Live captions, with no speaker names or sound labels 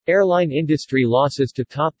Airline industry losses to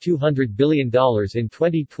top $200 billion in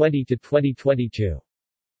 2020 to 2022.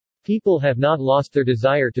 People have not lost their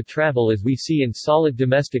desire to travel as we see in solid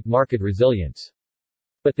domestic market resilience.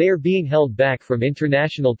 But they are being held back from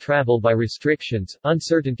international travel by restrictions,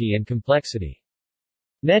 uncertainty and complexity.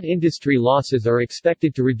 Net industry losses are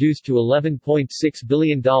expected to reduce to $11.6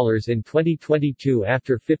 billion in 2022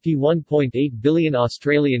 after $51.8 billion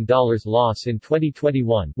Australian dollars loss in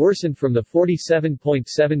 2021, worsened from the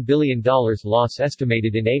 $47.7 billion loss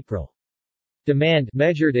estimated in April. Demand,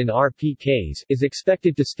 measured in RPKs, is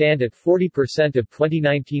expected to stand at 40% of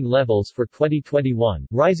 2019 levels for 2021,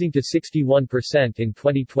 rising to 61% in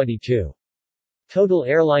 2022. Total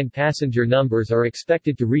airline passenger numbers are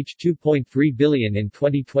expected to reach 2.3 billion in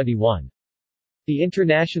 2021. The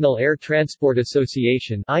International Air Transport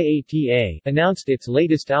Association (IATA) announced its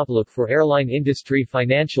latest outlook for airline industry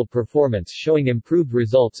financial performance, showing improved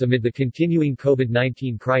results amid the continuing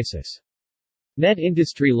COVID-19 crisis. Net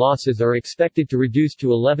industry losses are expected to reduce to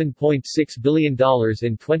 $11.6 billion in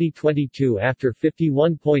 2022 after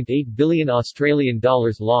 $51.8 billion Australian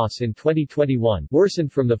dollars loss in 2021,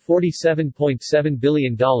 worsened from the $47.7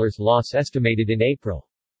 billion loss estimated in April.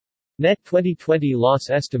 Net 2020 loss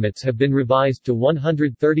estimates have been revised to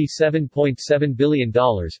 $137.7 billion,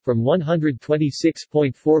 from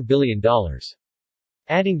 $126.4 billion.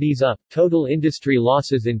 Adding these up, total industry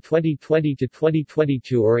losses in 2020 to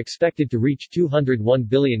 2022 are expected to reach $201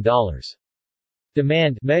 billion.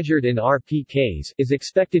 Demand, measured in RPKs, is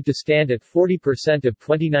expected to stand at 40% of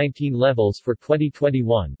 2019 levels for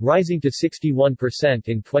 2021, rising to 61%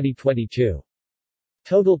 in 2022.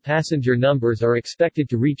 Total passenger numbers are expected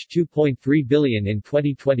to reach 2.3 billion in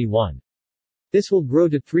 2021. This will grow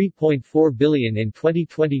to 3.4 billion in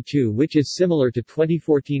 2022, which is similar to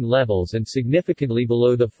 2014 levels and significantly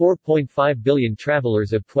below the 4.5 billion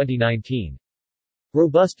travelers of 2019.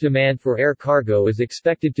 Robust demand for air cargo is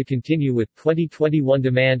expected to continue, with 2021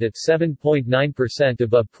 demand at 7.9%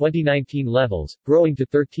 above 2019 levels, growing to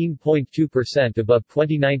 13.2% above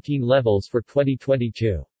 2019 levels for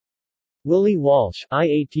 2022. Willie Walsh,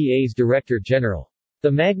 IATA's Director General.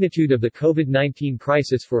 The magnitude of the COVID-19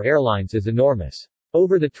 crisis for airlines is enormous.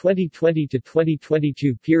 Over the 2020 to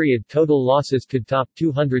 2022 period, total losses could top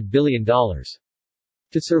 $200 billion. To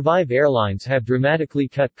survive, airlines have dramatically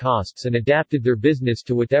cut costs and adapted their business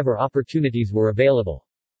to whatever opportunities were available.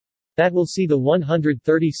 That will see the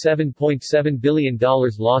 $137.7 billion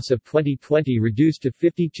loss of 2020 reduced to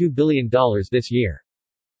 $52 billion this year.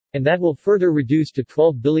 And that will further reduce to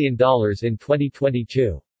 $12 billion in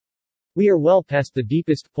 2022. We are well past the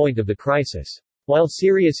deepest point of the crisis. While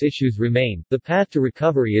serious issues remain, the path to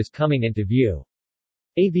recovery is coming into view.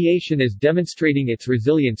 Aviation is demonstrating its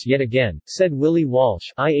resilience yet again, said Willie Walsh,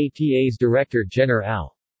 IATA's Director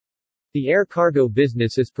General. The air cargo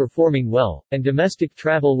business is performing well, and domestic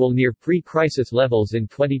travel will near pre-crisis levels in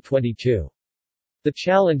 2022. The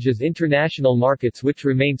challenge is international markets, which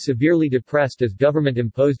remain severely depressed as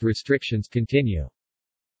government-imposed restrictions continue.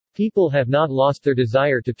 People have not lost their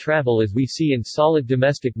desire to travel as we see in solid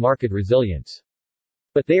domestic market resilience.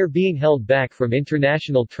 But they are being held back from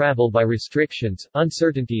international travel by restrictions,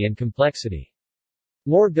 uncertainty and complexity.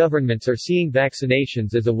 More governments are seeing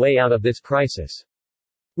vaccinations as a way out of this crisis.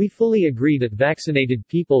 We fully agree that vaccinated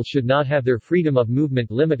people should not have their freedom of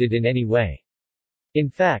movement limited in any way. In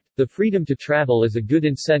fact, the freedom to travel is a good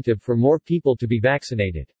incentive for more people to be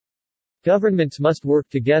vaccinated. Governments must work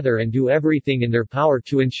together and do everything in their power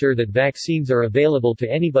to ensure that vaccines are available to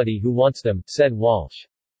anybody who wants them, said Walsh.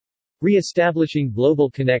 Re-establishing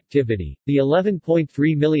global connectivity, the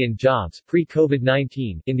 11.3 million jobs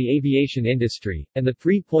pre-COVID-19 in the aviation industry, and the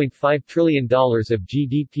 $3.5 trillion of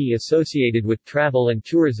GDP associated with travel and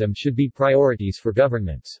tourism should be priorities for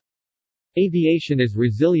governments. Aviation is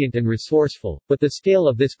resilient and resourceful, but the scale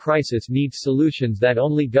of this crisis needs solutions that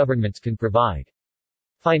only governments can provide.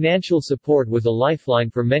 Financial support was a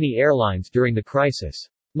lifeline for many airlines during the crisis.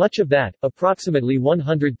 Much of that, approximately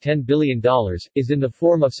 $110 billion, is in the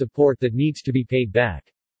form of support that needs to be paid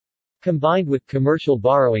back. Combined with commercial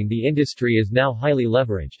borrowing, the industry is now highly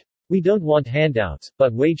leveraged. We don't want handouts,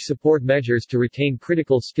 but wage support measures to retain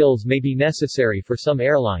critical skills may be necessary for some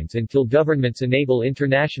airlines until governments enable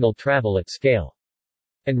international travel at scale.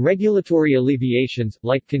 And regulatory alleviations,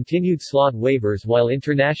 like continued slot waivers while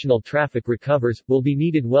international traffic recovers, will be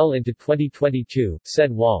needed well into 2022,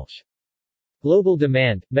 said Walsh. Global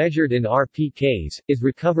demand, measured in RPKs, is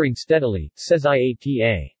recovering steadily, says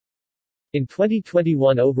IATA. In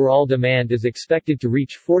 2021, overall demand is expected to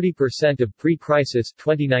reach 40% of pre-crisis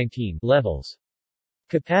 2019 levels.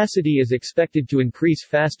 Capacity is expected to increase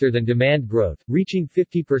faster than demand growth, reaching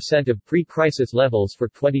 50% of pre-crisis levels for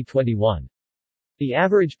 2021. The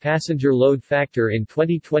average passenger load factor in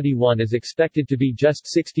 2021 is expected to be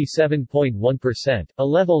just 67.1%, a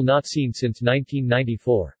level not seen since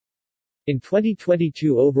 1994. In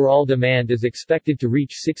 2022, overall demand is expected to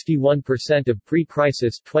reach 61% of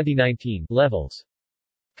pre-crisis 2019 levels.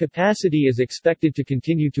 Capacity is expected to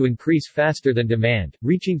continue to increase faster than demand,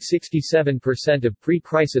 reaching 67% of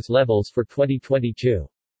pre-crisis levels for 2022.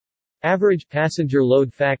 Average passenger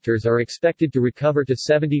load factors are expected to recover to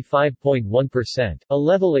 75.1%, a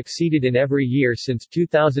level exceeded in every year since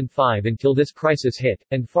 2005 until this crisis hit,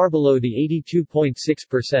 and far below the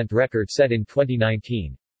 82.6% record set in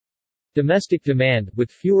 2019. Domestic demand, with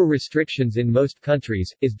fewer restrictions in most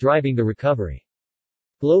countries, is driving the recovery.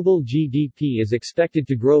 Global GDP is expected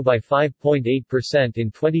to grow by 5.8%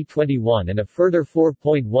 in 2021 and a further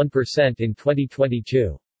 4.1% in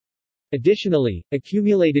 2022. Additionally,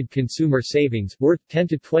 accumulated consumer savings, worth 10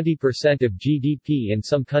 to 20% of GDP in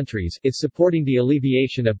some countries, is supporting the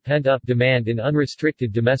alleviation of pent-up demand in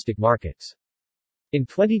unrestricted domestic markets. In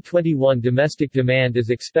 2021, domestic demand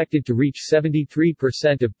is expected to reach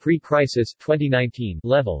 73% of pre-crisis 2019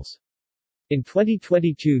 levels. In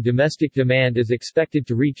 2022, domestic demand is expected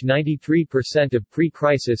to reach 93% of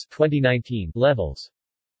pre-crisis 2019 levels.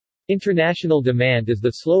 International demand is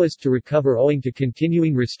the slowest to recover owing to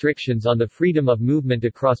continuing restrictions on the freedom of movement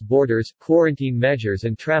across borders, quarantine measures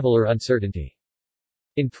and traveler uncertainty.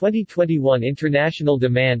 In 2021, international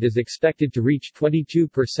demand is expected to reach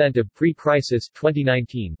 22% of pre-crisis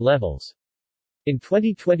 2019 levels. In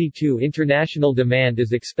 2022, international demand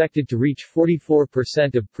is expected to reach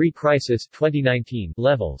 44% of pre-crisis 2019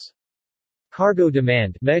 levels. Cargo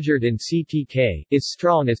demand, measured in CTK, is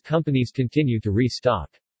strong as companies continue to restock.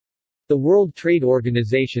 The World Trade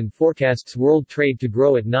Organization forecasts world trade to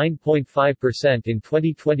grow at 9.5% in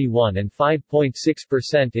 2021 and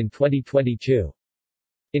 5.6% in 2022.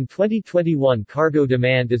 In 2021, cargo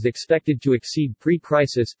demand is expected to exceed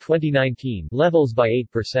pre-crisis 2019 levels by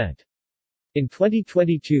 8%. In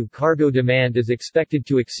 2022, cargo demand is expected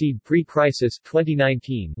to exceed pre-crisis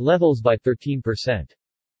 2019 levels by 13%.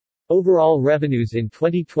 Overall revenues in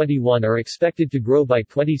 2021 are expected to grow by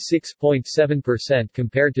 26.7%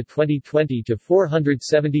 compared to 2020 to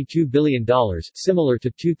 $472 billion, similar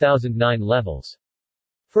to 2009 levels.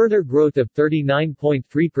 Further growth of 39.3%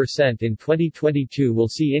 in 2022 will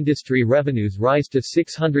see industry revenues rise to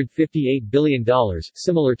 $658 billion,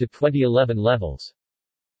 similar to 2011 levels.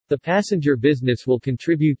 The passenger business will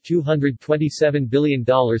contribute $227 billion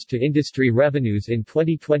to industry revenues in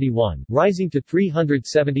 2021, rising to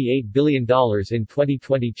 $378 billion in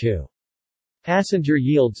 2022. Passenger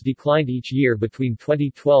yields declined each year between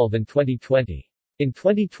 2012 and 2020. In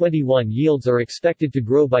 2021, yields are expected to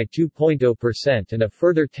grow by 2.0% and a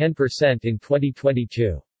further 10% in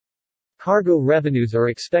 2022. Cargo revenues are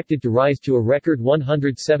expected to rise to a record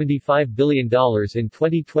 $175 billion in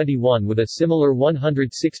 2021 with a similar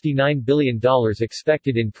 $169 billion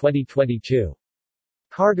expected in 2022.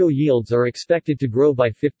 Cargo yields are expected to grow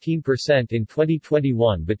by 15% in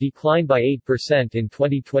 2021 but decline by 8% in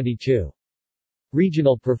 2022.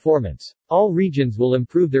 Regional performance. All regions will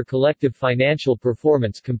improve their collective financial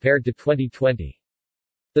performance compared to 2020.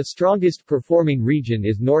 The strongest performing region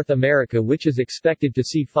is North America, which is expected to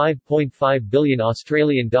see $5.5 billion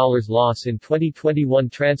Australian dollars loss in 2021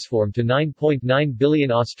 transform to $9.9 billion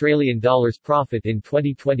Australian dollars profit in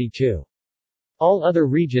 2022. All other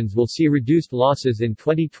regions will see reduced losses in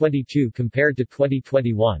 2022 compared to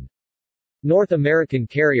 2021. North American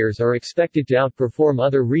carriers are expected to outperform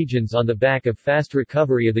other regions on the back of fast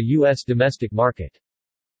recovery of the U.S. domestic market.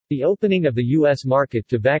 The opening of the U.S. market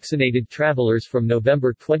to vaccinated travelers from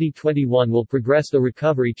November 2021 will progress the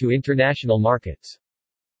recovery to international markets.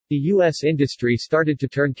 The U.S. industry started to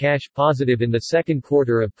turn cash positive in the second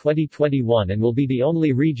quarter of 2021 and will be the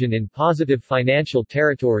only region in positive financial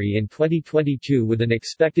territory in 2022 with an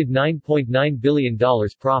expected $9.9 billion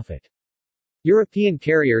profit. European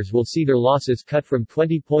carriers will see their losses cut from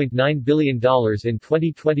 $20.9 billion in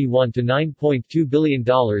 2021 to $9.2 billion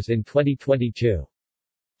in 2022.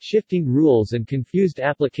 Shifting rules and confused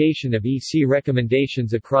application of EC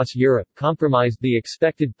recommendations across Europe compromised the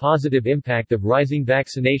expected positive impact of rising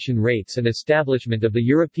vaccination rates and establishment of the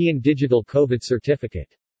European Digital COVID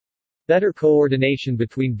Certificate. Better coordination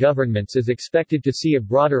between governments is expected to see a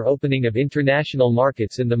broader opening of international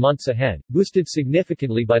markets in the months ahead, boosted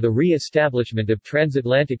significantly by the re-establishment of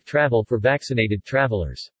transatlantic travel for vaccinated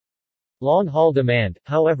travelers. Long-haul demand,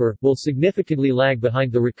 however, will significantly lag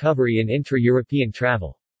behind the recovery in intra-European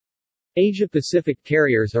travel. Asia-Pacific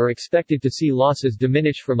carriers are expected to see losses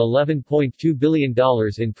diminish from $11.2 billion in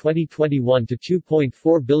 2021 to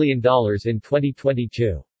 $2.4 billion in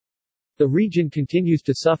 2022. The region continues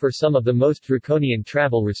to suffer some of the most draconian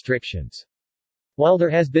travel restrictions. While there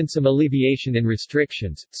has been some alleviation in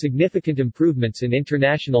restrictions, significant improvements in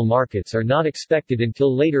international markets are not expected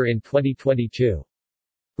until later in 2022.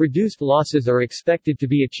 Reduced losses are expected to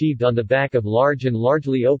be achieved on the back of large and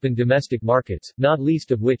largely open domestic markets, not least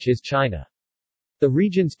of which is China. The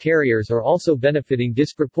region's carriers are also benefiting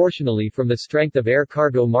disproportionately from the strength of air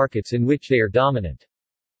cargo markets in which they are dominant.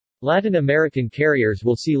 Latin American carriers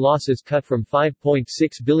will see losses cut from $5.6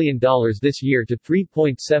 billion this year to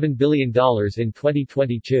 $3.7 billion in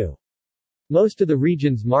 2022. Most of the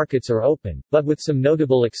region's markets are open, but with some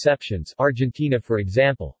notable exceptions, Argentina for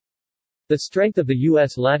example. The strength of the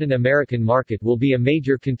U.S. Latin American market will be a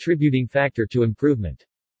major contributing factor to improvement.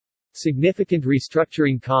 Significant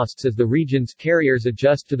restructuring costs as the region's carriers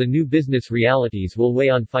adjust to the new business realities will weigh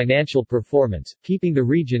on financial performance, keeping the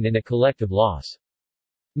region in a collective loss.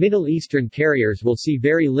 Middle Eastern carriers will see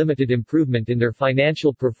very limited improvement in their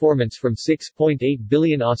financial performance from $6.8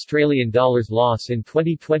 billion Australian dollars loss in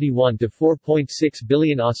 2021 to $4.6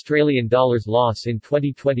 billion Australian dollars loss in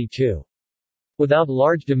 2022. Without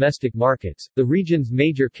large domestic markets, the region's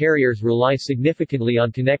major carriers rely significantly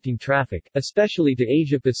on connecting traffic, especially to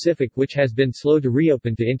Asia-Pacific, which has been slow to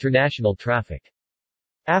reopen to international traffic.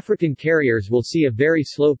 African carriers will see a very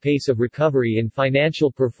slow pace of recovery in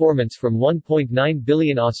financial performance from $1.9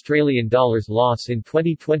 billion Australian dollars loss in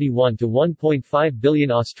 2021 to $1.5 billion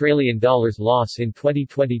Australian dollars loss in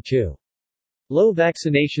 2022. Low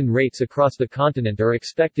vaccination rates across the continent are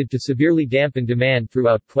expected to severely dampen demand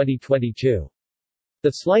throughout 2022. The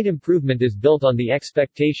slight improvement is built on the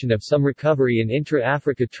expectation of some recovery in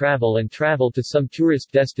intra-Africa travel and travel to some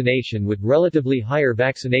tourist destination with relatively higher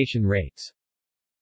vaccination rates.